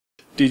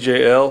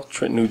DJ L,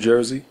 Trenton, New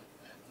Jersey,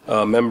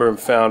 member and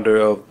founder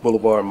of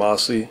Boulevard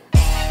Mossy.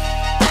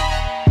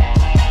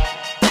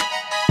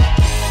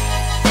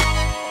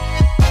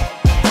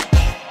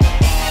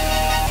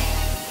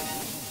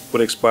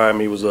 What inspired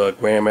me was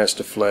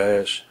Grandmaster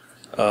Flash,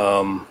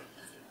 other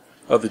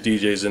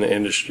DJs in the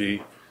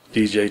industry,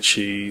 DJ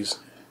Cheese,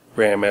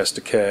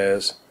 Grandmaster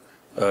Caz,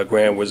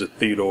 Grand Wizard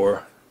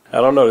Theodore.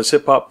 I don't know, this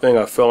hip-hop thing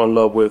I fell in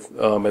love with,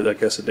 I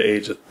guess at the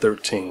age of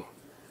 13.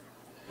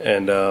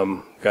 And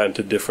got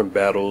into different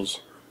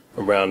battles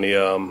around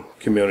the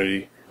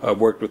community. I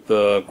worked with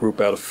a group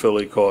out of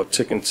Philly called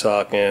Tick and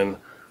Talk, and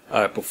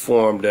I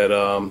performed at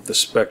the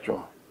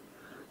Spectrum.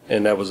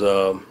 And that was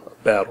a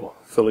battle,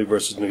 Philly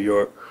versus New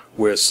York,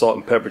 where Salt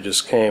and Pepper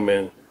just came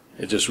in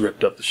and just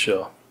ripped up the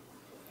show.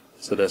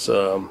 So that's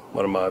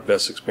one of my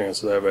best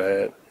experiences I ever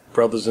had.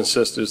 Brothers and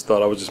sisters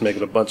thought I was just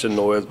making a bunch of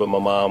noise, but my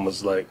mom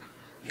was like,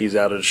 he's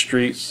out of the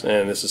streets,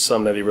 and this is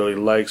something that he really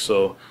likes,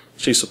 so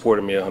she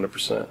supported me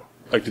 100%.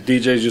 Like, the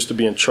DJs used to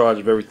be in charge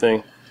of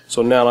everything,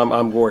 so now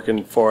I'm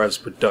working as far as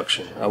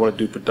production. I want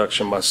to do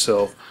production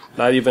myself,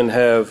 not even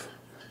have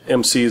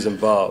MCs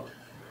involved.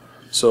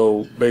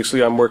 So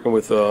basically I'm working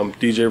with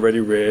DJ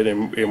Ready Red,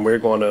 and we're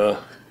going to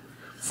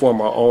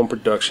form our own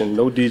production.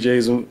 No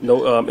DJs, no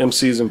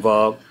MCs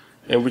involved,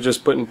 and we're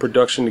just putting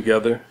production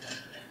together,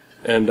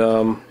 and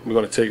we're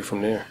going to take it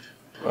from there.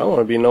 I want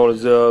to be known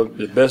as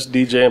the best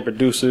DJ and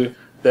producer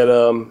that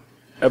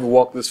ever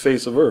walked this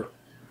face of earth,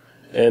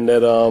 and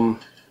that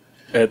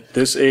at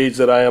this age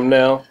that I am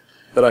now,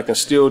 that I can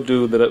still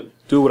do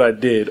what I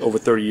did over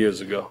 30 years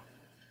ago.